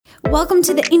Welcome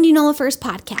to the Indianola First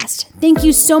podcast. Thank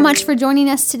you so much for joining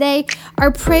us today.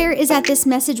 Our prayer is that this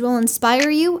message will inspire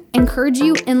you, encourage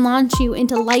you, and launch you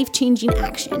into life-changing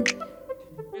action.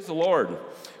 Praise the Lord.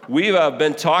 We've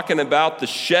been talking about the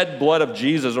shed blood of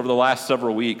Jesus over the last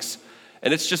several weeks,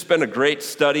 and it's just been a great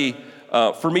study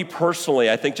for me personally.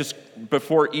 I think just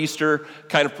before Easter,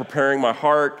 kind of preparing my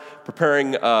heart,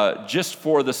 preparing just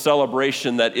for the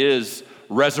celebration that is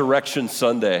Resurrection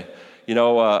Sunday. You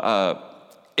know,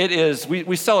 it is,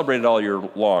 we celebrate it all year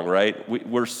long, right?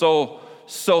 We're so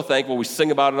thankful. We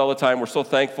sing about it all the time. We're so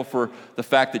thankful for the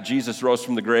fact that Jesus rose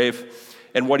from the grave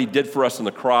and what he did for us on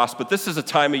the cross. But this is a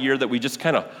time of year that we just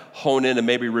kind of hone in and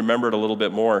maybe remember it a little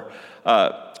bit more.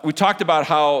 We talked about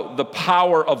how the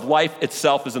power of life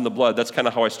itself is in the blood. That's kind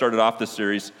of how I started off this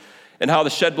series. And how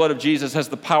the shed blood of Jesus has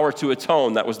the power to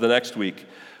atone. That was the next week.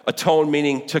 Atone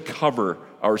meaning to cover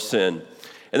our sin.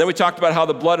 And then we talked about how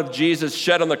the blood of Jesus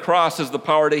shed on the cross has the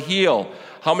power to heal.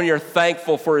 How many are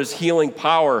thankful for his healing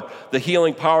power, the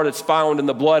healing power that's found in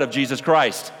the blood of Jesus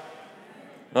Christ?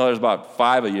 Oh, there's about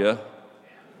 5 of you.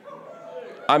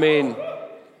 I mean,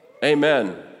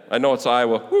 amen. I know it's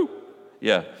Iowa. Woo.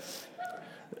 Yeah.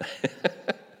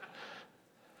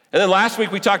 And then last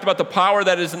week we talked about the power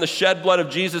that is in the shed blood of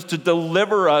Jesus to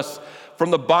deliver us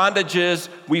from the bondages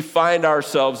we find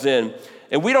ourselves in.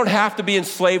 And we don't have to be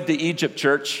enslaved to Egypt,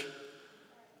 church,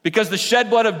 because the shed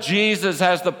blood of Jesus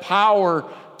has the power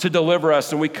to deliver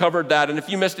us, and we covered that. And if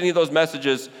you missed any of those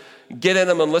messages, get in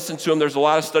them and listen to them. There's a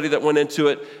lot of study that went into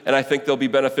it, and I think they'll be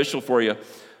beneficial for you.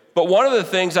 But one of the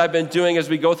things I've been doing as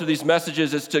we go through these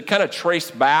messages is to kind of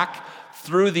trace back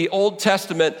through the Old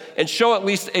Testament and show at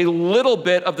least a little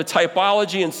bit of the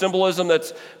typology and symbolism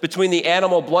that's between the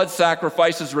animal blood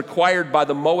sacrifices required by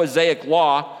the Mosaic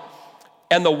law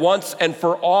and the once and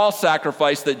for all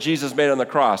sacrifice that Jesus made on the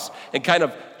cross, and kind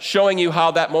of showing you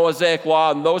how that Mosaic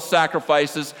law and those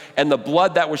sacrifices and the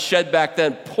blood that was shed back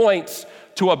then points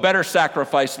to a better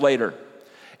sacrifice later.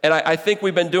 And I think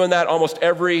we've been doing that almost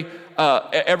every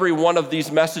one of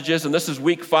these messages, and this is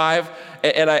week 5.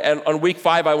 And on week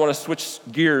 5, I want to switch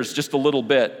gears just a little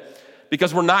bit,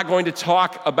 because we're not going to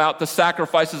talk about the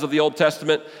sacrifices of the Old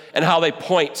Testament and how they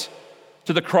point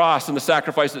to the cross and the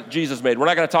sacrifice that Jesus made. We're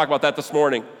not going to talk about that this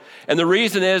morning. And the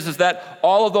reason is that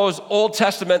all of those Old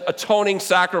Testament atoning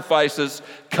sacrifices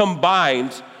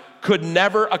combined could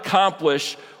never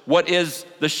accomplish what is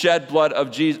the shed blood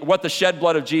of Jesus, what the shed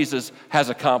blood of Jesus has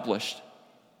accomplished.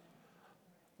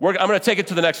 I'm going to take it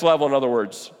to the next level, in other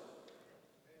words.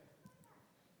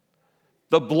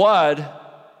 The blood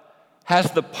has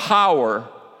the power,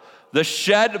 the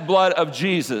shed blood of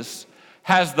Jesus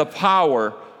has the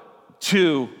power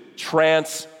to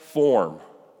transform.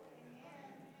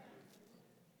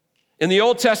 In the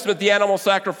Old Testament, the animal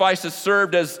sacrifices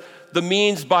served as the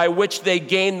means by which they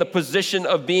gained the position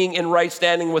of being in right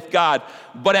standing with God.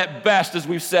 But at best, as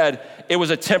we've said, it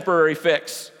was a temporary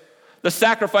fix. The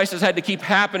sacrifices had to keep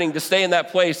happening to stay in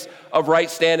that place of right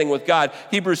standing with God.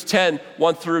 Hebrews 10,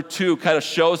 1 through 2 kind of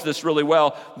shows this really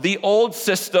well. The old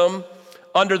system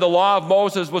under the law of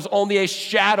Moses was only a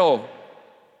shadow,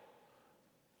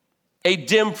 a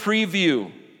dim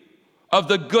preview of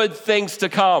the good things to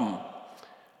come,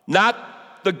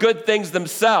 not the good things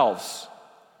themselves.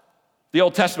 The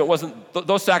Old Testament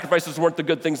those sacrifices weren't the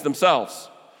good things themselves.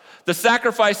 The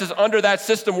sacrifices under that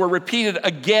system were repeated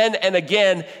again and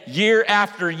again, year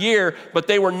after year, but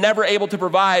they were never able to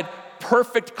provide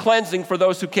perfect cleansing for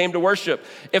those who came to worship.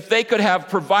 If they could have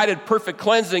provided perfect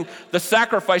cleansing, the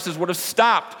sacrifices would have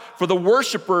stopped, for the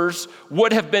worshipers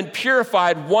would have been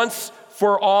purified once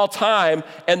for all time,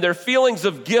 and their feelings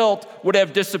of guilt would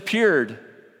have disappeared.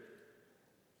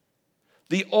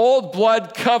 The old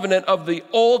blood covenant of the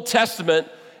Old Testament,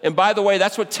 and by the way,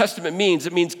 that's what testament means.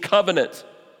 It means covenant.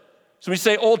 So when we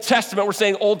say Old Testament, we're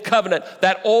saying Old Covenant,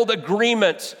 that old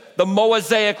agreement, the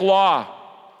Mosaic law,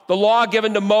 the law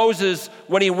given to Moses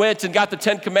when he went and got the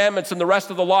 10 Commandments and the rest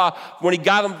of the law, when he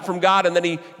got them from God and then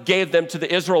he gave them to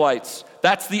the Israelites.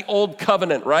 That's the Old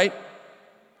Covenant, right?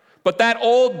 But that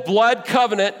old blood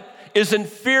covenant is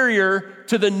inferior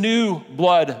to the new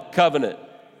blood covenant.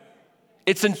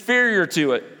 It's inferior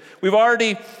to it. We've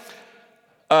already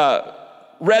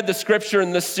read the scripture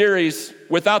in this series.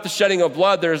 Without the shedding of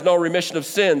blood, there is no remission of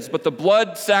sins. But the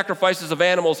blood sacrifices of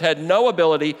animals had no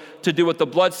ability to do what the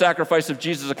blood sacrifice of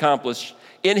Jesus accomplished.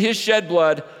 In his shed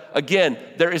blood, again,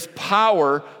 there is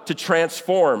power to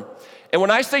transform. And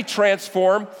when I say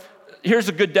transform, here's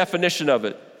a good definition of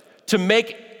it. To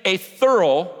make a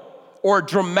thorough or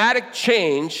dramatic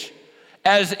change,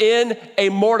 as in a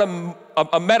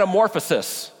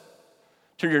metamorphosis.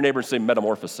 Turn to your neighbor and say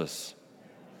metamorphosis.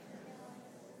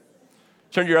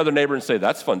 Turn to your other neighbor and say,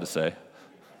 that's fun to say.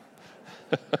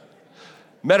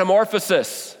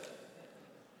 Metamorphosis.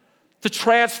 To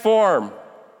transform.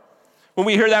 When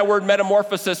we hear that word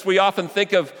metamorphosis, we often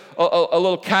think of a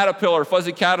little caterpillar,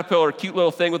 fuzzy caterpillar, cute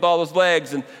little thing with all those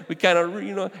legs, and we kind of,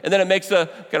 and then it makes kind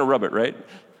of rub it, right?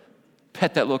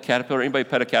 Pet that little caterpillar. Anybody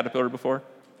pet a caterpillar before?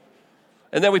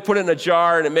 And then we put it in a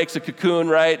jar, and it makes a cocoon,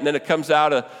 right? And then it comes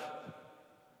out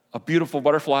a beautiful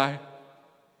butterfly.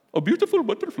 A beautiful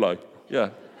butterfly. Yeah,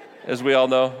 as we all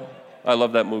know. I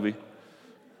love that movie.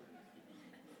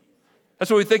 That's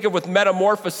what we think of with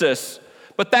metamorphosis.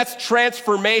 But that's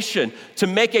transformation, to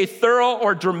make a thorough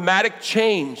or dramatic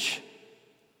change.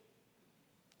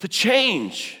 To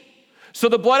change. So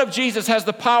the blood of Jesus has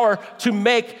the power to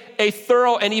make a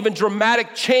thorough and even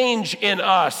dramatic change in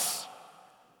us.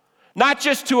 Not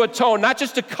just to atone, not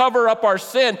just to cover up our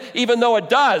sin, even though it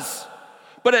does.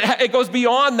 But it goes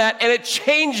beyond that, and it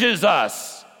changes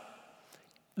us.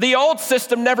 The old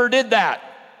system never did that.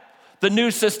 The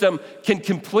new system can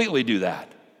completely do that.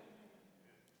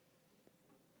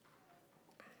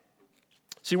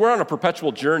 See, we're on a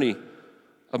perpetual journey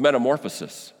of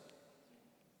metamorphosis.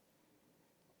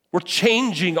 We're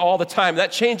changing all the time.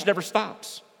 That change never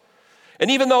stops.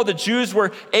 And even though the Jews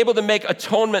were able to make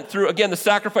atonement through, again, the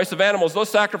sacrifice of animals, those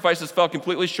sacrifices fell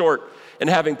completely short in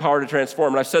having power to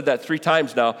transform. And I've said that 3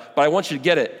 times now, but I want you to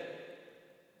get it.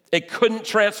 It couldn't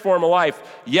transform a life.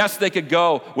 Yes, they could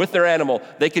go with their animal.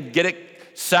 They could get it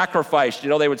sacrificed.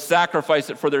 They would sacrifice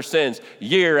it for their sins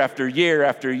year after year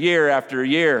after year after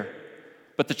year.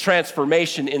 But the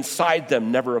transformation inside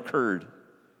them never occurred.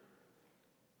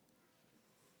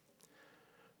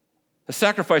 The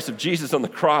sacrifice of Jesus on the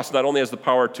cross not only has the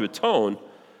power to atone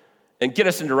and get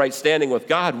us into right standing with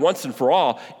God once and for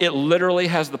all, it literally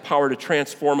has the power to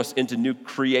transform us into new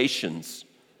creations.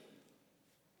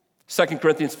 2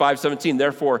 Corinthians 5:17,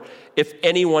 therefore, if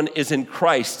anyone is in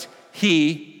Christ,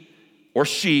 he or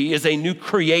she is a new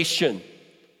creation.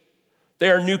 They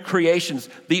are new creations.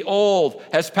 The old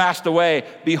has passed away.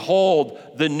 Behold,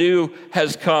 the new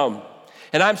has come.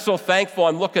 And I'm so thankful.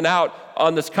 I'm looking out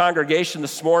on this congregation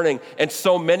this morning, and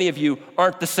so many of you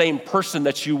aren't the same person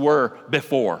that you were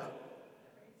before.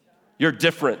 You're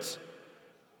different.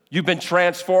 You've been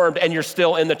transformed, and you're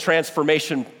still in the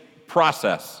transformation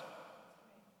process.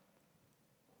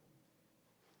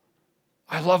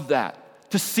 I love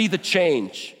that, to see the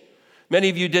change. Many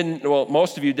of you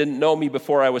most of you didn't know me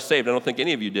before I was saved. I don't think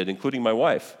any of you did, including my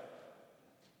wife.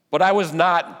 But I was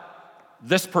not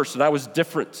this person. I was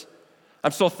different.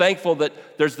 I'm so thankful that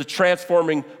there's the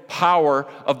transforming power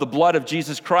of the blood of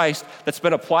Jesus Christ that's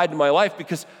been applied to my life,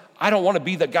 because I don't want to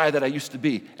be the guy that I used to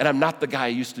be, and I'm not the guy I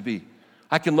used to be.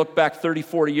 I can look back 30,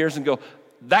 40 years and go,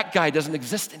 that guy doesn't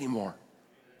exist anymore.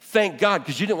 Thank God,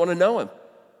 because you didn't want to know him.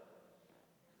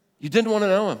 You didn't want to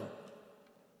know him.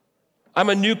 I'm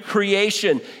a new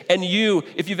creation, and you,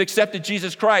 if you've accepted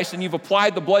Jesus Christ and you've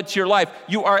applied the blood to your life,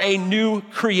 you are a new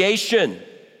creation.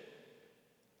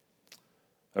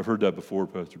 I've heard that before,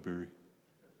 Pastor Barry.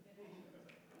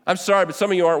 I'm sorry, but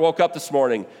some of you aren't woke up this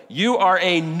morning. You are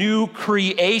a new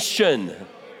creation.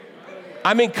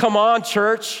 I mean, come on,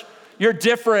 church. You're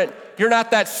different. You're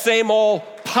not that same old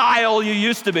pile you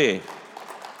used to be.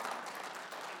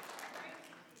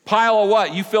 Pile of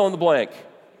what? You fill in the blank.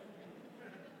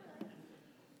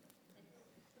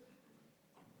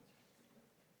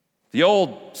 The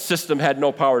old system had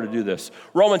no power to do this.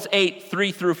 Romans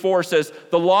 8:3-4 says,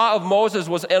 the law of Moses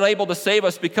was unable to save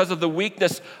us because of the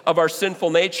weakness of our sinful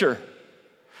nature.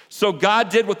 So God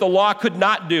did what the law could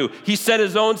not do. He sent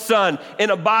his own son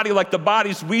in a body like the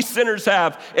bodies we sinners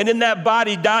have. And in that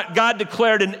body, God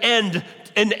declared an end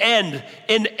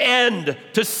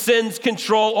to sin's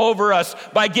control over us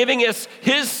by giving us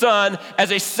his son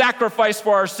as a sacrifice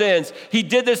for our sins. He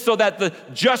did this so that the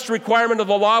just requirement of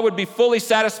the law would be fully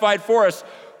satisfied for us,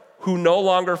 who no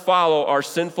longer follow our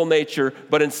sinful nature,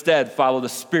 but instead follow the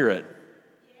Spirit.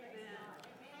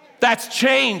 That's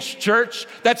change, church.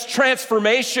 That's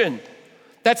transformation.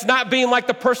 That's not being like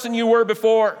the person you were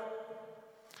before.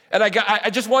 And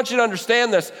I just want you to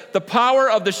understand this. The power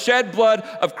of the shed blood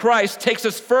of Christ takes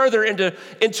us further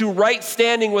into right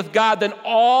standing with God than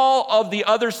all of the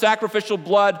other sacrificial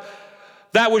blood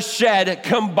that was shed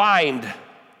combined.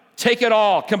 Take it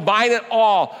all, combine it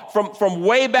all, from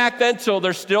way back then till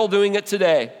they're still doing it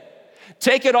today.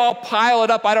 Take it all, pile it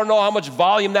up. I don't know how much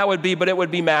volume that would be, but it would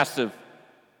be massive.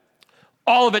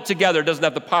 All of it together doesn't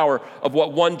have the power of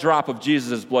what one drop of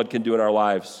Jesus' blood can do in our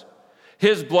lives.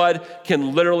 His blood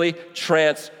can literally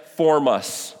transform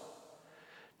us.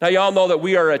 Now, y'all know that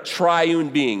we are a triune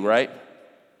being, right?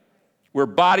 We're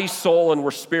body, soul, and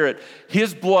we're spirit.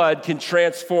 His blood can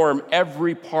transform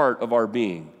every part of our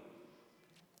being.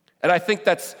 And I think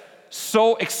that's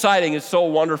so exciting and so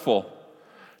wonderful.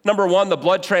 Number one, the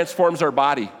blood transforms our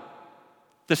body.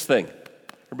 This thing.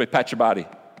 Everybody pat your body.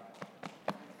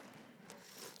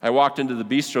 I walked into the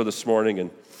bistro this morning, and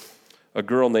a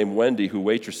girl named Wendy, who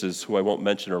waitresses, who I won't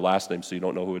mention her last name so you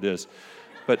don't know who it is,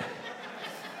 but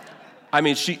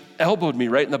she elbowed me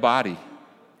right in the body,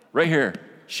 right here.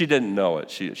 She didn't know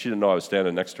it. She didn't know I was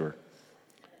standing next to her.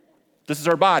 This is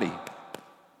our body.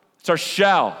 It's our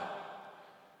shell.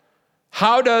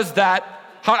 How does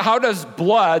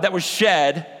blood that was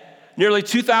shed nearly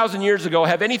 2,000 years ago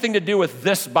have anything to do with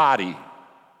this body?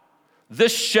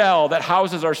 This shell that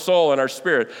houses our soul and our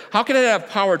spirit. How can it have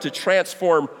power to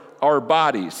transform our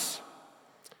bodies?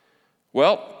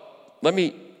 Well, let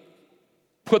me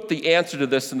put the answer to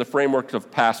this in the framework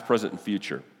of past, present, and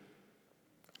future.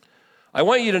 I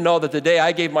want you to know that the day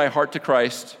I gave my heart to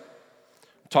Christ,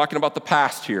 I'm talking about the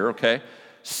past here, okay?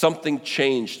 Something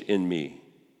changed in me.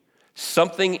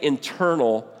 Something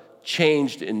internal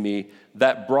changed in me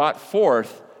that brought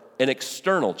forth an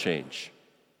external change.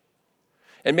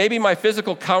 And maybe my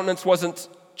physical countenance wasn't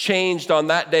changed on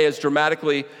that day as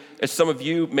dramatically as some of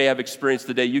you may have experienced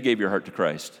the day you gave your heart to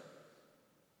Christ.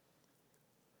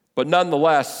 But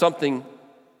nonetheless, something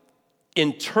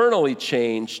internally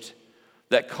changed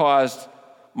that caused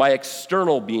my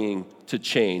external being to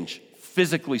change,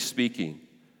 physically speaking.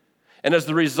 And as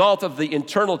the result of the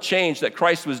internal change that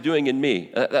Christ was doing in me,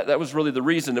 that was really the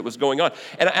reason it was going on.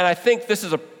 And I think this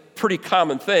is a pretty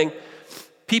common thing.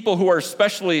 People who are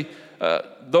especially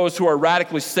those who are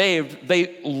radically saved,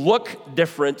 they look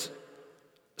different,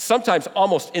 sometimes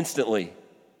almost instantly.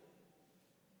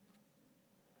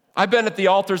 I've been at the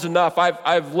altars enough.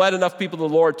 I've led enough people to the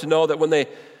Lord to know that when they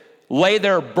lay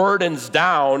their burdens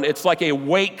down, it's like a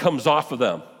weight comes off of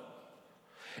them.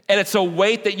 And it's a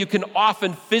weight that you can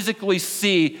often physically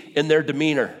see in their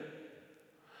demeanor.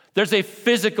 There's a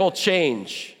physical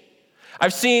change.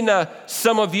 I've seen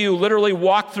some of you literally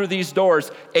walk through these doors,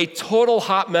 a total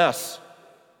hot mess.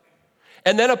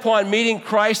 And then upon meeting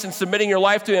Christ and submitting your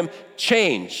life to Him,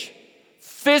 change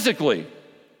physically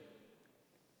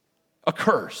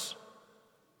occurs.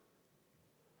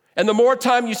 And the more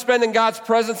time you spend in God's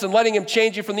presence and letting Him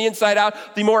change you from the inside out,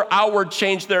 the more outward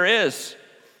change there is.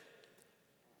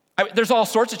 There's all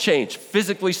sorts of change,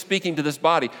 physically speaking, to this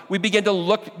body. We begin to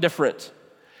look different.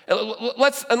 And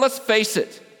let's face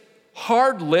it,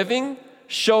 hard living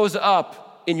shows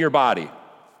up in your body.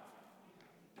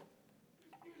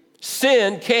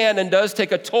 Sin can and does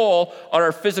take a toll on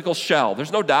our physical shell.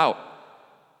 There's no doubt.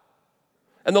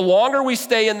 And the longer we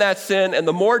stay in that sin, and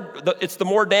the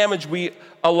more damage we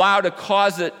allow to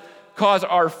cause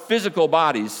our physical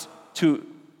bodies to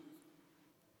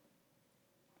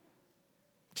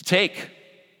take.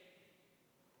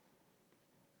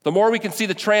 The more we can see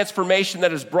the transformation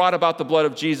that has brought about the blood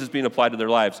of Jesus being applied to their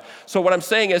lives. So what I'm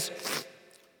saying is,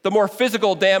 the more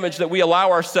physical damage that we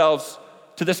allow ourselves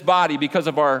to this body because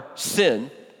of our sin,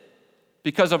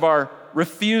 because of our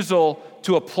refusal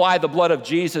to apply the blood of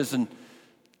Jesus and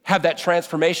have that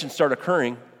transformation start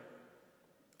occurring,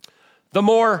 the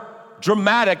more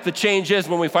dramatic the change is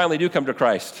when we finally do come to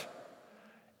Christ.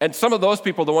 And some of those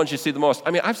people are the ones you see the most.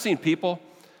 I've seen people,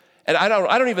 and I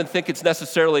don't even think it's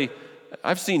necessarily,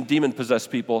 I've seen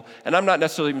demon-possessed people, and I'm not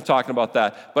necessarily even talking about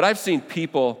that, but I've seen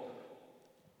people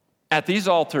at these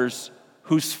altars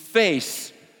whose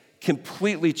face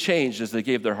completely changed as they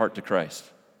gave their heart to Christ.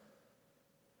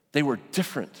 They were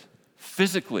different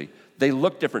physically. They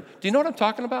looked different. Do you know what I'm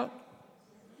talking about?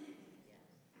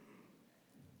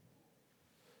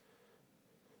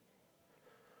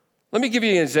 Let me give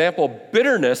you an example.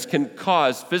 Bitterness can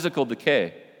cause physical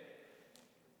decay.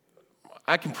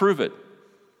 I can prove it.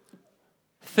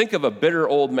 Think of a bitter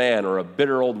old man or a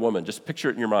bitter old woman. Just picture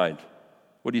it in your mind.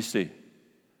 What do you see?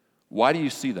 Why do you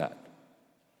see that?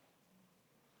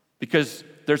 Because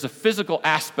there's a physical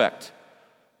aspect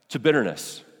to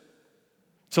bitterness,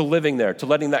 to living there, to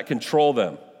letting that control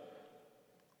them.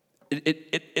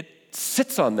 It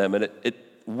sits on them, and it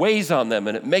weighs on them,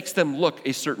 and it makes them look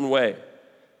a certain way.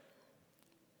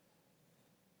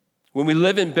 When we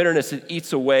live in bitterness, it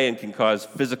eats away and can cause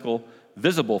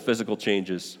visible physical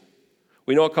changes.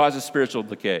 We know it causes spiritual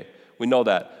decay. We know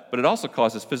that. But it also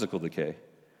causes physical decay.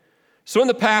 So in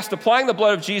the past, applying the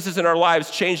blood of Jesus in our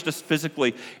lives changed us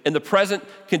physically. In the present,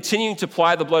 continuing to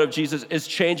apply the blood of Jesus is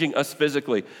changing us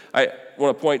physically. I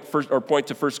want to point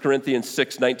to 1 Corinthians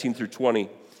 6, 19 through 20.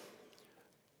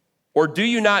 Or do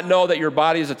you not know that your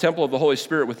body is a temple of the Holy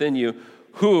Spirit within you,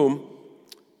 whom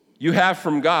you have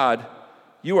from God?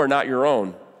 You are not your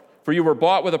own. For you were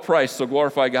bought with a price, so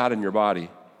glorify God in your body.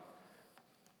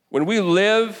 When we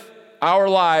live our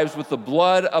lives with the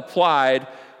blood applied,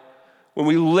 when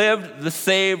we live the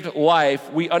saved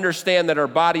life, we understand that our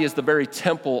body is the very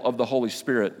temple of the Holy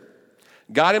Spirit.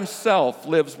 God himself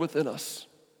lives within us.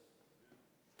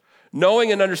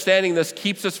 Knowing and understanding this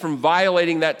keeps us from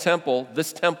violating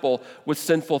this temple with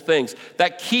sinful things.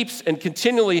 That keeps and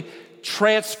continually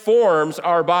transforms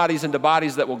our bodies into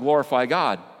bodies that will glorify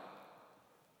God.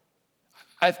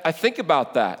 I think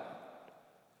about that.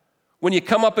 When you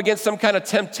come up against some kind of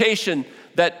temptation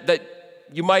that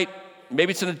you might,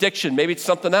 maybe it's an addiction, maybe it's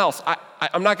something else.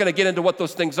 I'm not going to get into what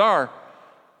those things are.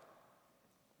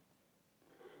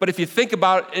 But if you think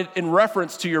about it in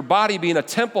reference to your body being a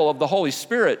temple of the Holy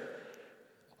Spirit,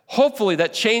 hopefully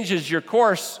that changes your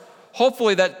course.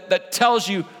 Hopefully that tells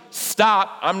you,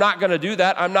 stop, I'm not going to do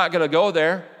that. I'm not going to go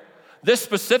there. This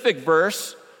specific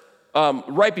verse,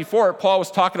 right before it, Paul was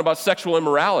talking about sexual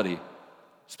immorality,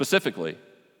 specifically.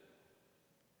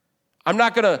 I'm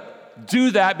not going to do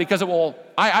that because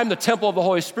I'm the temple of the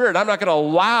Holy Spirit. I'm not going to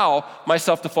allow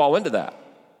myself to fall into that,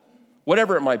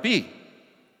 whatever it might be,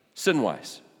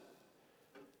 sin-wise.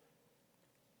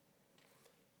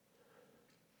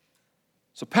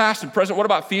 So past and present, what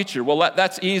about future? Well,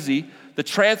 that's easy. The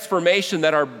transformation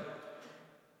that our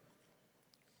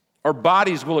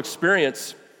bodies will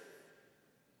experience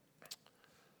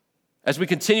as we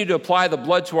continue to apply the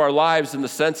blood to our lives in the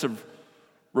sense of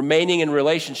remaining in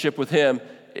relationship with him,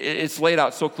 it's laid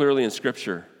out so clearly in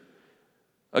Scripture.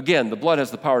 Again, the blood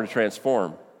has the power to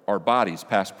transform our bodies,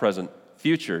 past, present,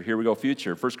 future. Here we go,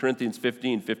 future. 1 Corinthians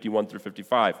 15, 51 through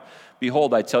 55.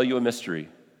 Behold, I tell you a mystery.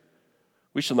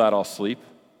 We shall not all sleep,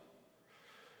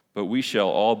 but we shall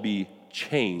all be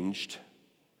changed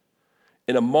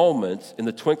in a moment, in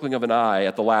the twinkling of an eye,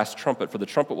 at the last trumpet. For the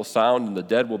trumpet will sound, and the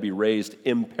dead will be raised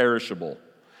imperishable,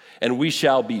 and we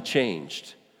shall be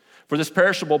changed. For this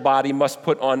perishable body must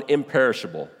put on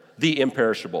the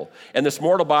imperishable, and this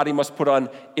mortal body must put on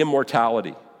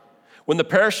immortality. When the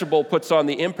perishable puts on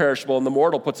the imperishable, and the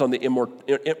mortal puts on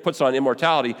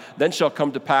immortality, then shall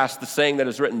come to pass the saying that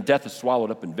is written, death is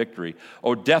swallowed up in victory.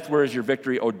 O death, where is your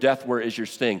victory? O death, where is your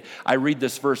sting? I read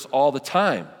this verse all the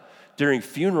time during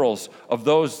funerals of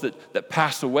those that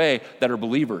pass away that are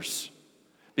believers.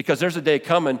 Because there's a day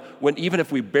coming when even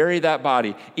if we bury that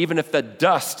body, even if the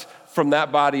dust from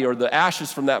that body or the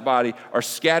ashes from that body are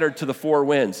scattered to the four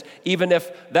winds, even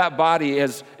if that body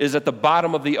is at the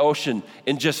bottom of the ocean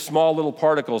in just small little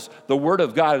particles, the word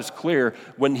of God is clear.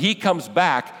 When he comes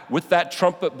back with that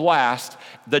trumpet blast,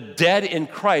 the dead in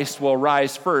Christ will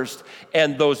rise first,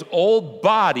 and those old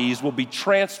bodies will be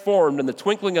transformed in the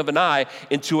twinkling of an eye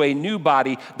into a new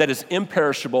body that is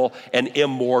imperishable and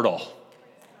immortal.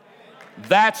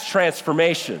 That's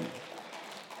transformation.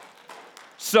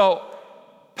 So,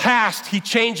 past, he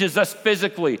changes us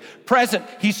physically. Present,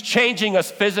 he's changing us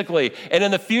physically. And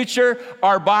in the future,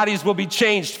 our bodies will be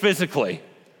changed physically.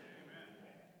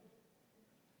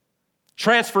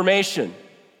 Transformation.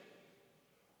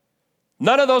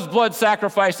 None of those blood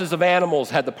sacrifices of animals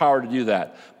had the power to do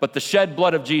that. But the shed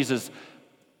blood of Jesus,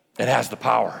 it has the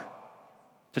power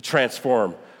to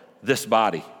transform this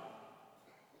body.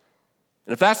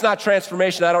 And if that's not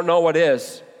transformation, I don't know what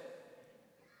is.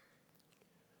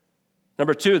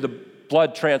 Number two, the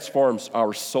blood transforms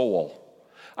our soul.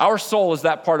 Our soul is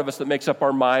that part of us that makes up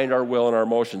our mind, our will, and our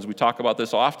emotions. We talk about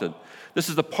this often. This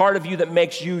is the part of you that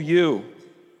makes you you.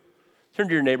 Turn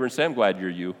to your neighbor and say, I'm glad you're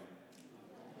you.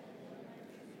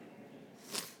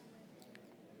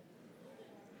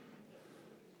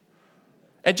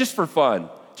 And just for fun,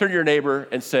 turn to your neighbor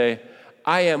and say,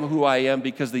 I am who I am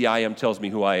because the I am tells me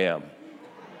who I am.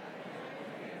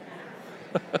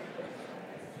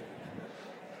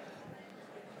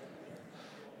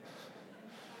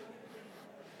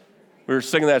 We were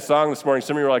singing that song this morning.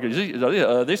 Some of you were like,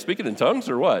 are they speaking in tongues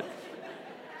or what?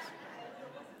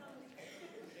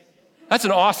 That's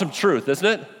an awesome truth, isn't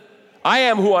it? I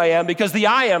am who I am because the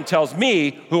I am tells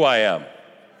me who I am.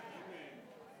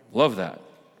 Love that.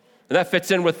 And that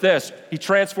fits in with this. He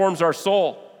transforms our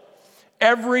soul.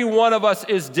 Every one of us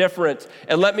is different.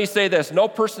 And let me say this, no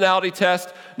personality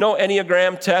test, no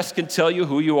Enneagram test can tell you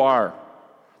who you are.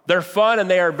 They're fun and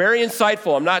they are very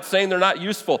insightful. I'm not saying they're not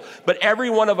useful, but every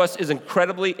one of us is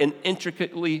incredibly and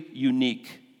intricately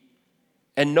unique.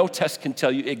 And no test can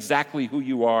tell you exactly who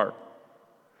you are.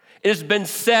 It has been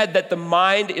said that the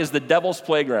mind is the devil's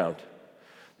playground.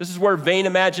 This is where vain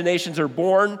imaginations are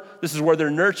born. This is where they're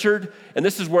nurtured. And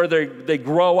this is where they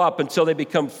grow up until they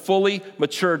become fully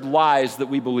matured lies that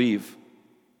we believe.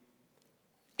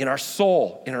 In our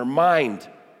soul, in our mind.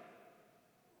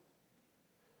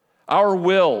 our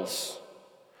wills,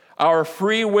 our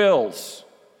free wills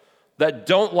that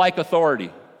don't like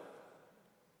authority.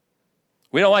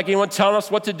 We don't like anyone telling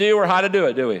us what to do or how to do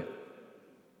it, do we?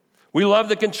 We love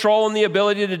the control and the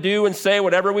ability to do and say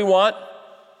whatever we want.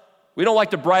 We don't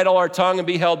like to bridle our tongue and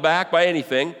be held back by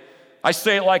anything. I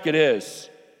say it like it is.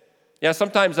 Yeah,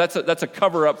 sometimes that's a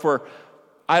cover-up for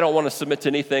I don't want to submit to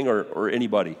anything or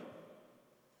anybody.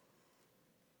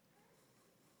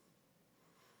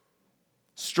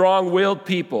 Strong-willed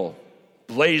people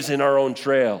blazing our own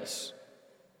trails.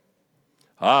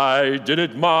 I did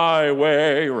it my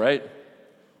way, right?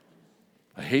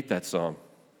 I hate that song.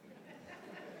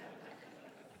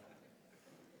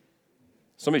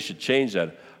 Somebody should change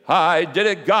that. I did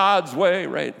it God's way,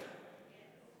 right?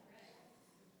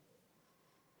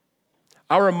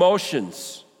 Our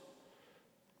emotions,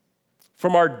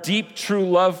 from our deep, true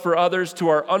love for others to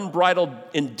our unbridled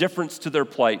indifference to their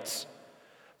plights,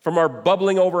 from our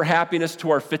bubbling over happiness to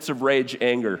our fits of rage,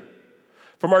 anger,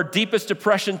 from our deepest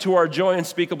depression to our joy,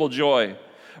 unspeakable joy,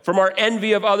 from our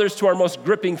envy of others to our most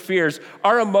gripping fears,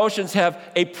 our emotions have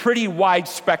a pretty wide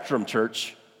spectrum,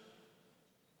 church.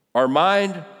 Our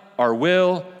mind, our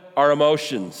will, our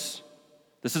emotions.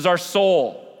 This is our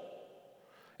soul.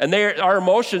 And our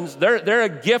emotions, they're a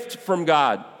gift from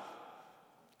God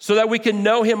so that we can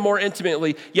know him more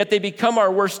intimately, yet they become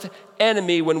our worst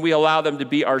enemy when we allow them to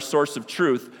be our source of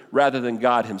truth rather than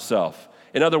God himself.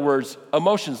 In other words,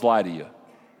 emotions lie to you.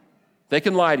 They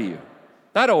can lie to you.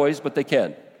 Not always, but they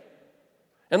can.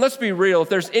 And let's be real, if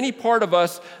there's any part of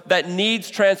us that needs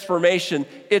transformation,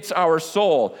 it's our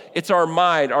soul, it's our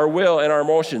mind, our will, and our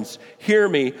emotions. Hear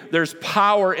me, there's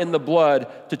power in the blood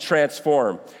to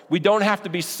transform. We don't have to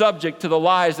be subject to the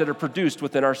lies that are produced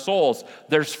within our souls.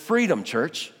 There's freedom,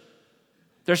 church.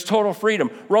 There's total freedom.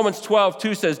 Romans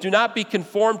 12:2 says, do not be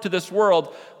conformed to this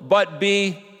world, but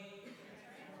be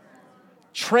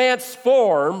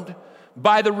transformed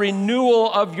by the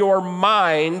renewal of your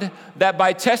mind, that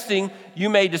by testing you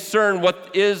may discern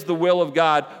what is the will of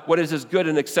God, what is his good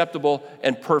and acceptable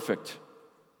and perfect.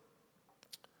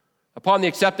 Upon the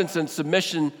acceptance and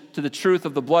submission to the truth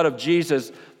of the blood of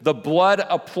Jesus, the blood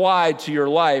applied to your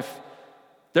life,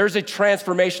 there's a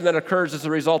transformation that occurs as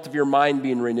a result of your mind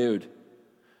being renewed.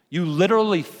 You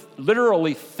literally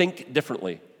think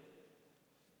differently.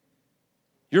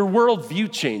 Your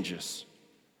worldview changes.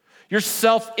 Your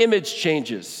self-image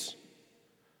changes.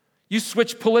 You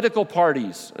switch political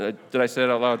parties. Did I say it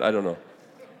out loud? I don't know.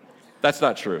 That's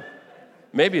not true.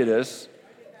 Maybe it is.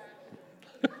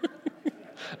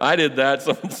 I did that,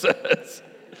 someone says.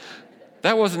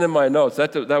 That wasn't in my notes. I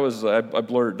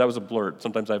blurred. That was a blurt.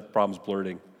 Sometimes I have problems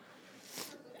blurting.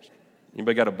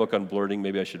 Anybody got a book on blurting?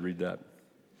 Maybe I should read that.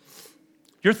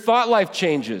 Your thought life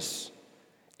changes,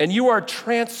 and you are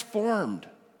transformed.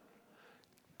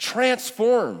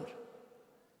 Transformed.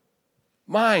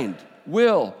 Mind,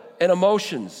 will, and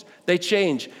emotions, they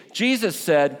change. Jesus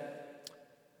said,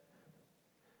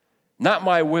 not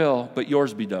my will, but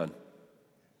yours be done.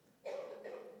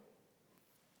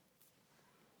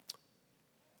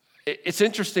 It's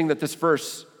interesting that this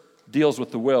verse deals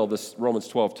with the will, this Romans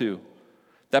 12:2,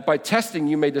 that by testing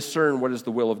you may discern what is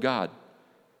the will of God.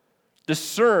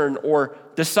 Discern or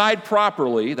decide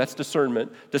properly, that's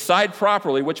discernment, decide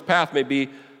properly which path may be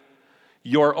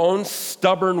your own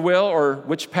stubborn will or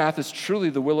which path is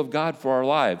truly the will of God for our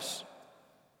lives.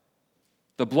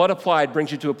 The blood applied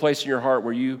brings you to a place in your heart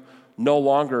where you no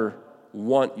longer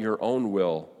want your own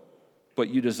will, but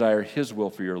you desire his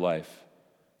will for your life.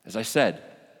 As I said,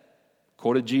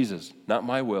 quoted Jesus, not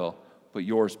my will, but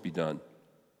yours be done.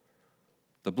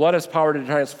 The blood has power to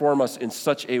transform us in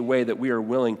such a way that we are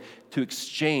willing to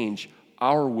exchange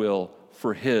our will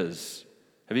for his.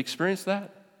 Have you experienced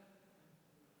that?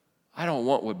 I don't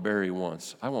want what Barry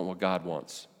wants. I want what God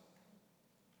wants.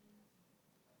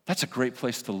 That's a great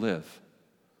place to live.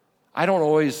 I don't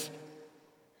always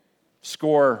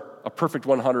score a perfect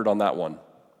 100 on that one.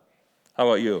 How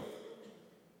about you?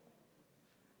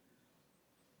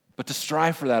 But to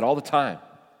strive for that all the time,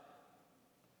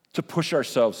 to push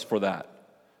ourselves for that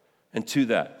and to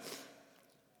that.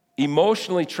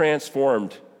 Emotionally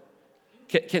transformed.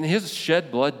 Can his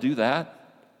shed blood do that?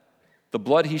 The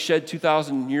blood he shed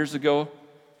 2,000 years ago,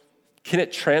 can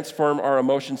it transform our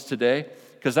emotions today?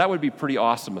 Because that would be pretty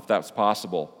awesome if that's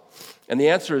possible. And the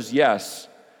answer is yes.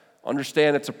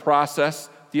 Understand it's a process.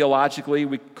 Theologically,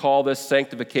 we call this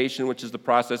sanctification, which is the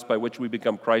process by which we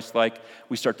become Christ-like.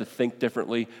 We start to think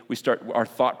differently. Our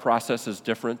thought process is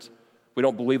different. We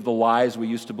don't believe the lies we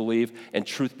used to believe, and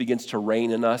truth begins to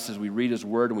reign in us as we read his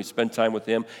word and we spend time with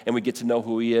him and we get to know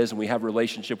who he is and we have a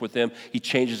relationship with him. He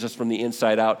changes us from the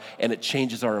inside out, and it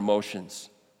changes our emotions.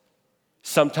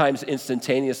 sometimes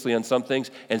instantaneously on some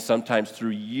things, and sometimes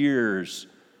through years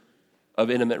of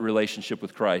intimate relationship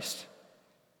with Christ.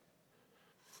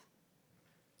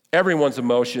 Everyone's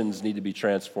emotions need to be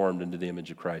transformed into the image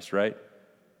of Christ, right?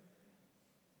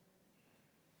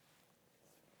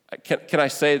 Can I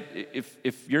say,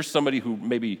 if you're somebody who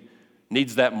maybe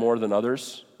needs that more than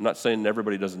others, I'm not saying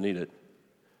everybody doesn't need it,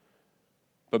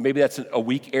 but maybe that's a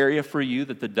weak area for you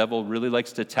that the devil really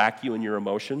likes to attack you in your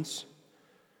emotions,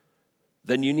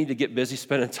 then you need to get busy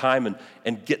spending time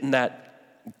and getting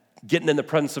in the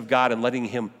presence of God and letting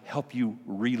him help you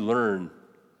relearn.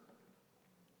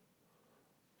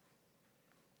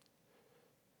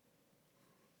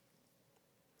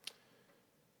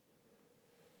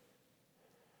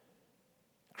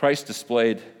 Christ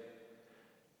displayed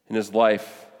in his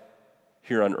life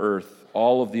here on earth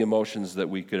all of the emotions that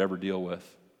we could ever deal with.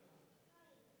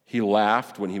 He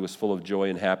laughed when he was full of joy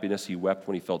and happiness. He wept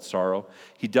when he felt sorrow.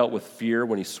 He dealt with fear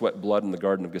when he sweat blood in the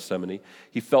Garden of Gethsemane.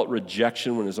 He felt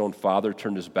rejection when his own father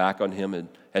turned his back on him and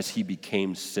as he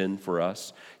became sin for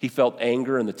us. He felt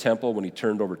anger in the temple when he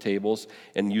turned over tables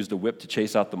and used a whip to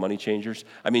chase out the money changers.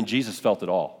 I mean, Jesus felt it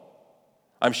all.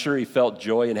 I'm sure he felt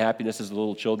joy and happiness as the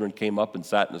little children came up and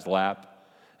sat in his lap.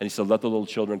 And he said, "Let the little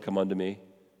children come unto me."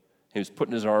 He was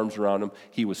putting his arms around them.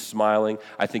 He was smiling.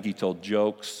 I think he told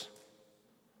jokes.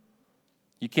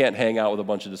 You can't hang out with a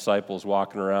bunch of disciples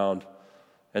walking around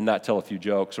and not tell a few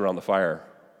jokes around the fire,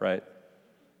 right?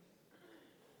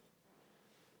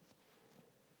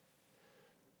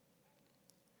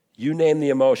 You name the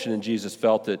emotion, and Jesus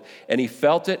felt it. And he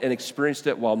felt it and experienced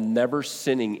it while never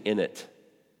sinning in it.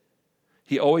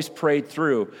 He always prayed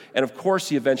through, and of course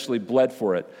he eventually bled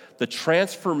for it. The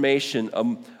transformation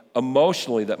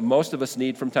emotionally that most of us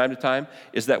need from time to time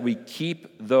is that we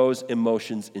keep those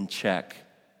emotions in check.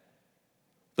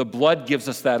 The blood gives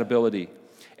us that ability.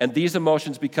 And these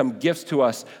emotions become gifts to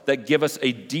us that give us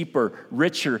a deeper,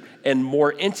 richer, and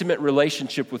more intimate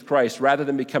relationship with Christ rather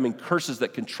than becoming curses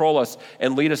that control us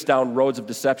and lead us down roads of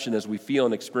deception as we feel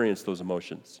and experience those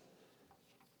emotions.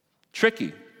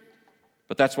 Tricky,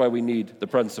 but that's why we need the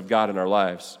presence of God in our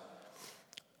lives.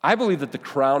 I believe that the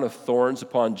crown of thorns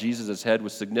upon Jesus' head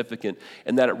was significant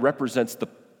in that it represents the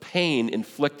pain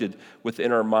inflicted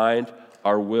within our mind,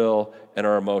 our will, and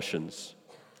our emotions.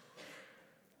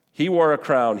 He wore a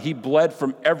crown. He bled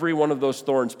from every one of those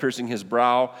thorns, piercing his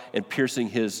brow and piercing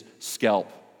his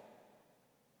scalp.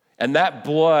 And that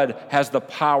blood has the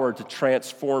power to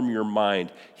transform your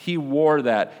mind. He wore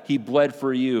that. He bled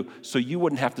for you so you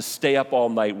wouldn't have to stay up all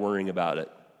night worrying about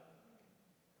it.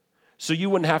 So you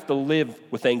wouldn't have to live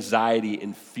with anxiety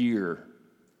and fear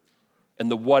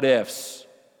and the what ifs.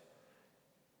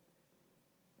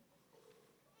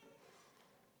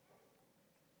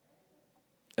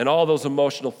 And all those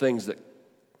emotional things that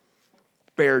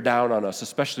bear down on us,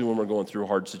 especially when we're going through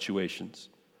hard situations.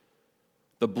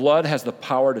 The blood has the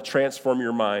power to transform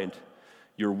your mind,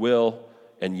 your will,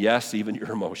 and yes, even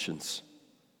your emotions.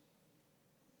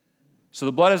 So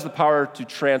the blood has the power to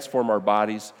transform our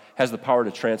bodies, has the power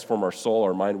to transform our soul,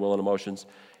 our mind, will, and emotions.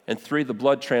 And 3, the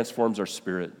blood transforms our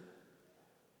spirit.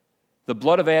 The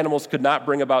blood of animals could not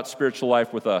bring about spiritual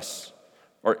life with us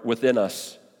or within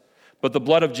us, but the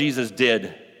blood of Jesus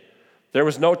did. There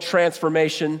was no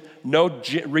transformation, no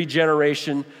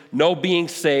regeneration, no being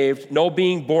saved, no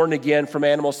being born again from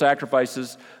animal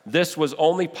sacrifices. This was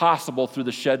only possible through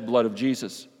the shed blood of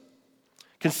Jesus.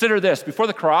 Consider this, before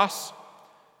the cross,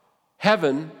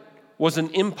 heaven was an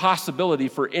impossibility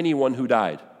for anyone who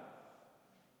died.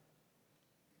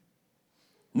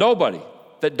 Nobody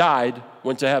that died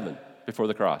went to heaven before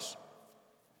the cross,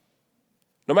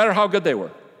 no matter how good they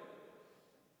were.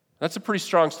 That's a pretty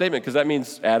strong statement because that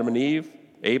means Adam and Eve,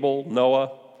 Abel,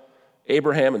 Noah,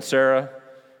 Abraham and Sarah,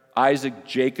 Isaac,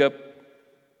 Jacob,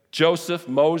 Joseph,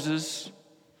 Moses,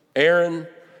 Aaron,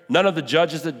 none of the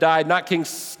judges that died, not King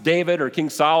David or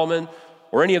King Solomon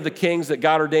or any of the kings that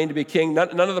God ordained to be king,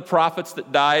 none of the prophets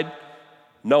that died,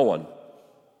 no one.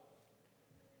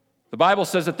 The Bible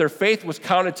says that their faith was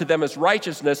counted to them as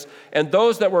righteousness, and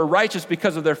those that were righteous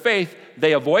because of their faith,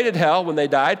 they avoided hell when they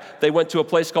died. They went to a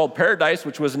place called paradise,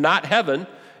 which was not heaven.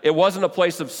 It wasn't a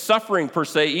place of suffering per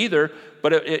se either,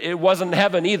 but it wasn't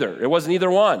heaven either. It wasn't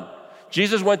either one.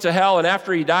 Jesus went to hell, and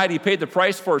after he died, he paid the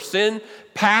price for sin,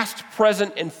 past,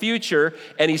 present, and future,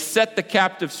 and he set the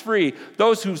captives free.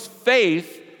 Those whose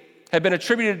faith had been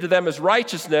attributed to them as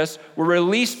righteousness were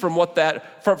released from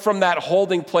that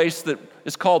holding place that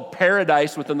is called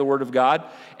paradise within the Word of God,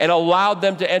 and allowed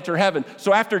them to enter heaven.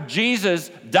 So after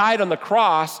Jesus died on the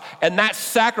cross, and that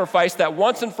sacrifice, that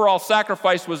once and for all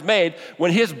sacrifice was made,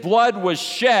 when his blood was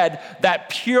shed, that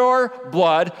pure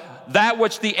blood, that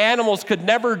which the animals could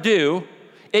never do,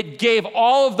 it gave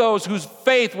all of those whose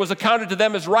faith was accounted to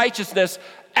them as righteousness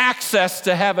access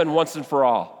to heaven once and for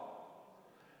all.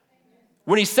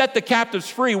 When he set the captives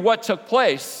free, what took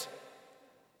place?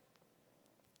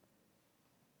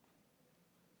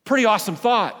 Pretty awesome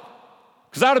thought,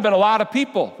 because that would have been a lot of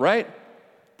people, right?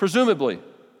 Presumably.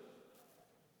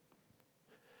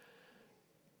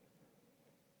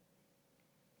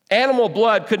 Animal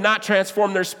blood could not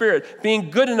transform their spirit. Being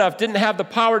good enough didn't have the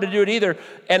power to do it either.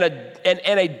 And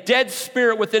a dead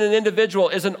spirit within an individual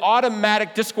is an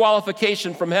automatic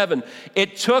disqualification from heaven.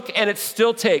 It took and it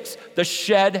still takes the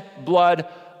shed blood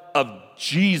of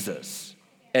Jesus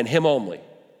and him only.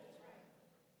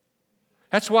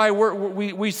 That's why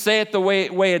we say it the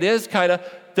way it is, kind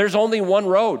of. There's only one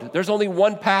road. There's only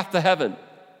one path to heaven.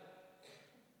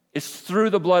 It's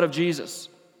through the blood of Jesus.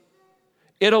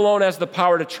 It alone has the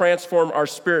power to transform our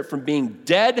spirit from being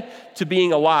dead to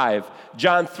being alive.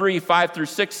 John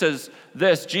 3:5-6 says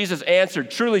this, Jesus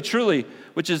answered, truly, truly,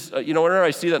 which is, whenever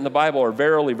I see that in the Bible, or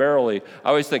verily, verily, I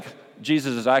always think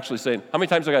Jesus is actually saying, how many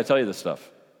times do I got to tell you this stuff?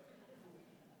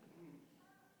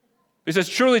 He says,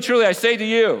 truly, truly, I say to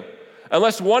you,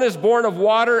 unless one is born of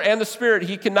water and the Spirit,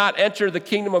 he cannot enter the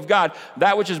kingdom of God.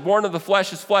 That which is born of the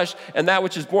flesh is flesh, and that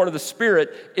which is born of the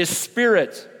Spirit is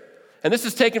spirit. And this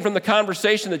is taken from the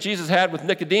conversation that Jesus had with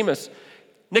Nicodemus.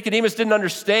 Nicodemus didn't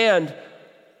understand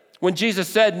when Jesus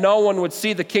said no one would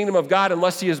see the kingdom of God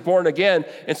unless he is born again.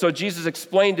 And so Jesus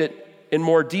explained it in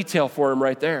more detail for him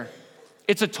right there.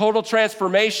 It's a total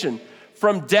transformation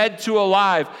from dead to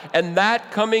alive. And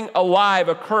that coming alive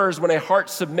occurs when a heart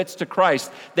submits to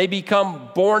Christ. They become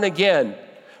born again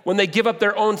when they give up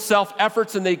their own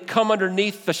self-efforts and they come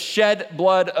underneath the shed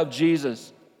blood of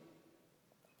Jesus.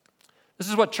 This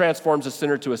is what transforms a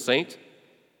sinner to a saint,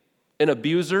 an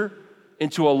abuser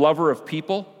into a lover of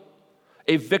people,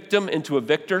 a victim into a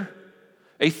victor,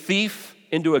 a thief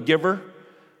into a giver,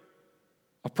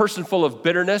 a person full of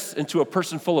bitterness into a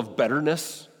person full of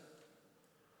betterness,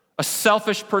 a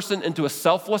selfish person into a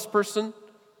selfless person,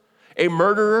 a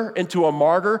murderer into a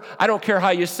martyr. I don't care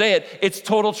how you say it, it's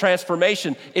total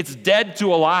transformation. It's dead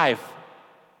to alive.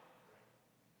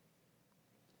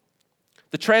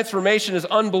 The transformation is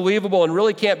unbelievable and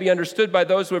really can't be understood by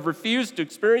those who have refused to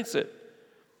experience it.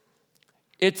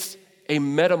 It's a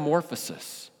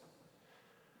metamorphosis.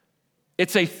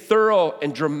 It's a thorough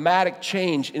and dramatic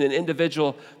change in an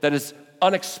individual that is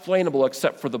unexplainable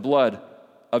except for the blood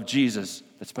of Jesus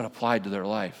that's been applied to their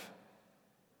life.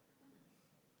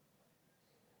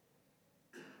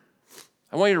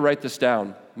 I want you to write this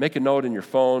down. Make a note in your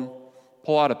phone,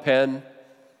 pull out a pen,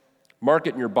 mark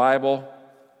it in your Bible.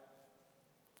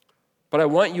 But I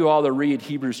want you all to read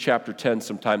Hebrews chapter 10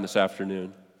 sometime this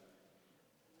afternoon.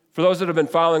 For those that have been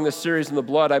following this series in the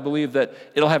blood, I believe that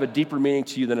it'll have a deeper meaning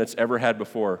to you than it's ever had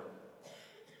before.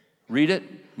 Read it,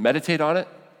 meditate on it,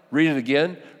 read it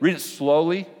again, read it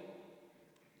slowly.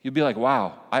 You'll be like,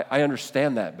 wow, I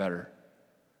understand that better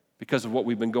because of what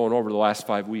we've been going over the last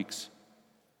 5 weeks.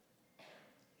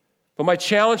 But my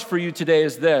challenge for you today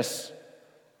is this.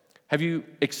 Have you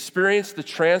experienced the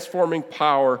transforming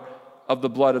power of the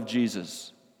blood of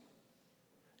Jesus?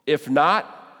 If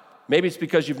not, maybe it's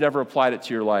because you've never applied it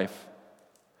to your life.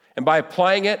 And by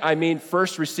applying it, I mean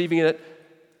first receiving it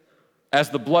as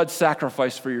the blood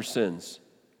sacrifice for your sins.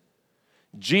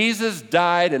 Jesus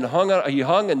died and hung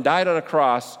and died on a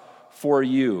cross for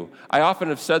you. I often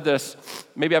have said this,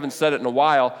 maybe I haven't said it in a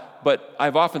while, but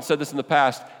I've often said this in the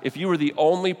past. If you were the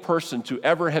only person to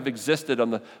ever have existed on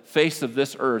the face of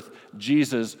this earth,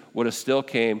 Jesus would have still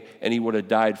came and he would have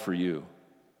died for you.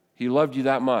 He loved you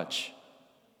that much.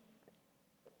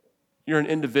 You're an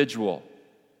individual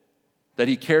that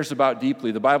he cares about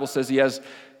deeply. The Bible says he has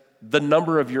the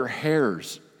number of your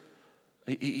hairs.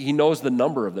 He knows the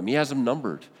number of them. He has them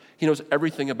numbered. He knows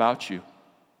everything about you.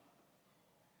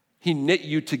 He knit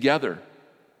you together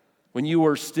when you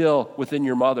were still within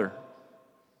your mother.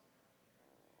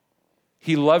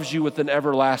 He loves you with an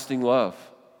everlasting love.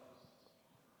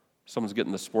 Someone's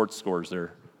getting the sports scores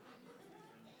there.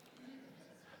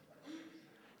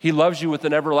 He loves you with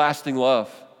an everlasting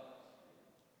love.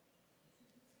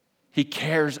 He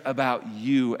cares about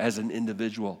you as an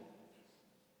individual.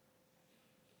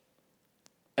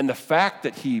 And the fact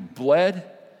that he bled,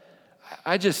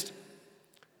 on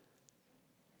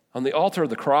the altar of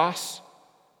the cross,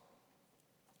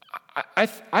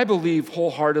 I believe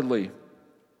wholeheartedly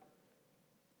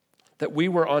that we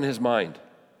were on his mind.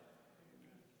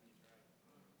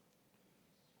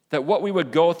 That what we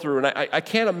would go through, and I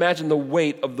can't imagine the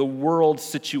weight of the world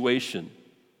situation,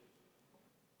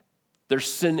 their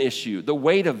sin issue, the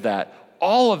weight of that,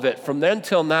 all of it from then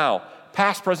till now,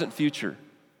 past, present, future,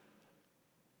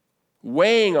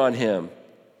 weighing on him.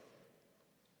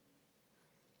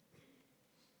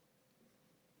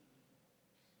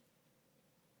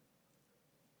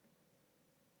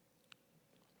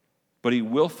 But he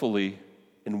willfully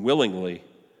and willingly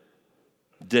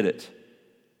did it.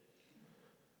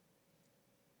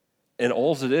 And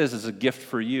all it is a gift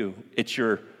for you. It's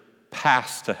your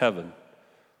pass to heaven.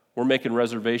 We're making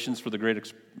reservations for the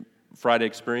Great Friday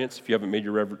experience. If you haven't made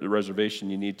your reservation,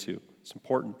 you need to. It's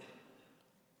important.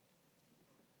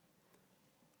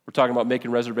 We're talking about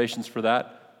making reservations for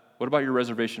that. What about your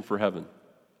reservation for heaven?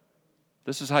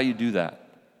 This is how you do that.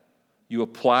 You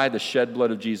apply the shed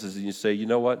blood of Jesus and you say, you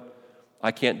know what?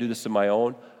 I can't do this on my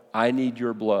own. I need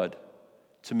your blood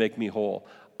to make me whole.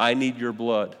 I need your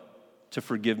blood to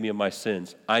forgive me of my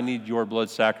sins. I need your blood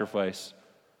sacrifice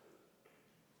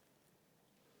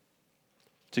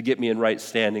to get me in right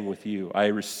standing with you. I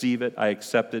receive it. I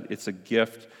accept it. It's a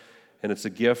gift, and it's a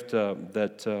gift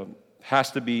that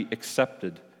has to be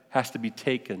accepted, has to be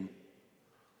taken.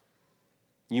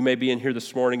 You may be in here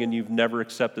this morning and you've never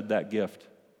accepted that gift.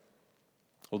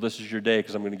 Well, this is your day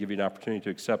because I'm going to give you an opportunity to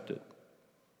accept it.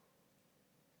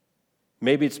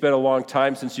 Maybe it's been a long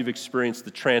time since you've experienced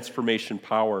the transformation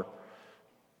power.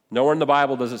 Nowhere in the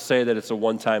Bible does it say that it's a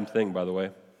one-time thing, by the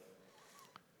way.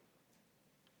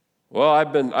 Well,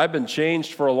 I've been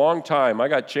changed for a long time. I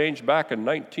got changed back in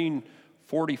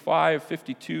 1945,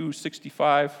 52,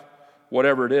 65,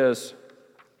 whatever it is.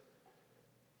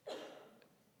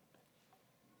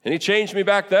 And he changed me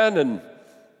back then, and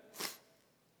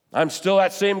I'm still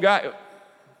that same guy.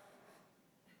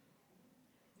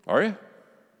 Are you?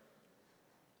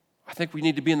 I think we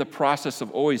need to be in the process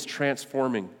of always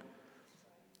transforming.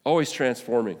 Always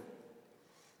transforming.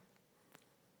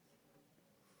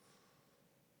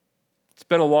 It's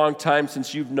been a long time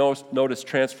since you've noticed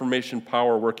transformation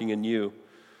power working in you.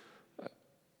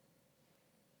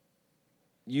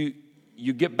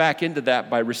 You get back into that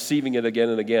by receiving it again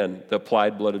and again, the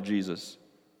applied blood of Jesus.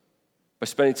 By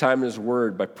spending time in his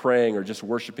word, by praying or just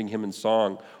worshiping him in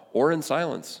song or in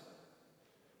silence.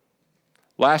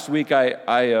 Last week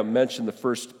I mentioned the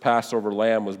first Passover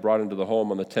lamb was brought into the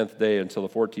home on the 10th day until the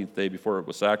 14th day before it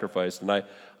was sacrificed. And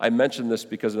I mentioned this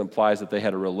because it implies that they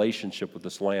had a relationship with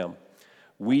this lamb.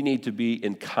 We need to be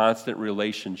in constant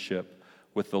relationship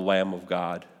with the Lamb of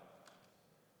God.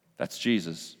 That's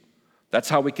Jesus. That's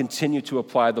how we continue to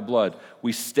apply the blood.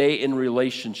 We stay in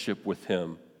relationship with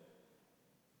him.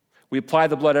 We apply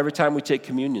the blood every time we take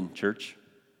communion, church,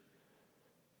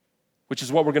 which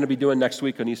is what we're going to be doing next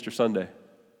week on Easter Sunday.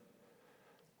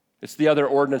 It's the other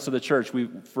ordinance of the church.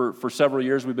 For several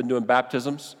years, we've been doing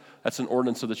baptisms. That's an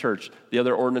ordinance of the church. The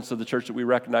other ordinance of the church that we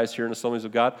recognize here in Assemblies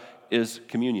of God is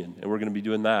communion, and we're going to be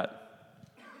doing that.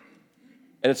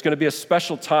 And it's going to be a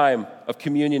special time of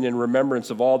communion in remembrance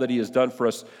of all that he has done for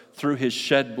us through his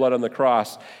shed blood on the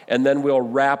cross. And then we'll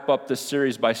wrap up this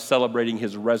series by celebrating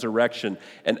his resurrection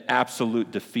and absolute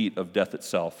defeat of death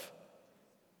itself.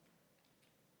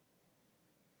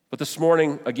 But this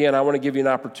morning, again, I want to give you an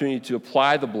opportunity to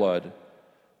apply the blood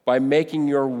by making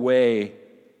your way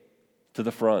to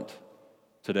the front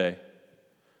today.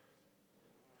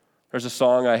 There's a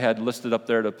song I had listed up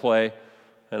there to play,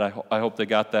 and I hope they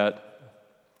got that,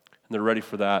 and they're ready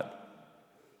for that.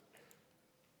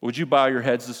 Would you bow your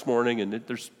heads this morning? And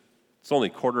it's only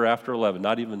 11:15,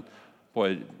 not even,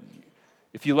 boy,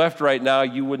 if you left right now,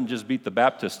 you wouldn't just beat the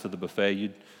Baptists to the buffet,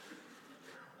 you'd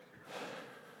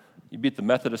beat the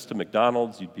Methodists to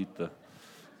McDonald's, you'd beat the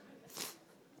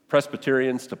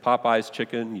Presbyterians to Popeye's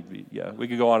chicken, we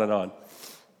could go on and on.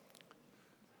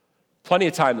 Plenty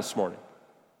of time this morning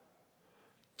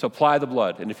to apply the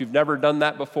blood. And if you've never done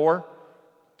that before,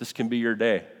 this can be your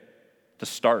day to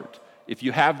start. If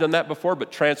you have done that before,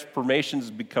 but transformations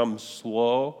become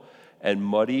slow and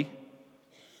muddy,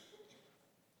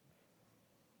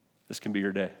 this can be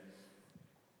your day.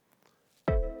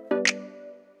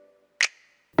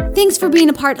 Thanks for being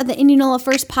a part of the Indianola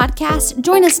First podcast.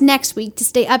 Join us next week to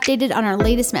stay updated on our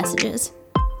latest messages.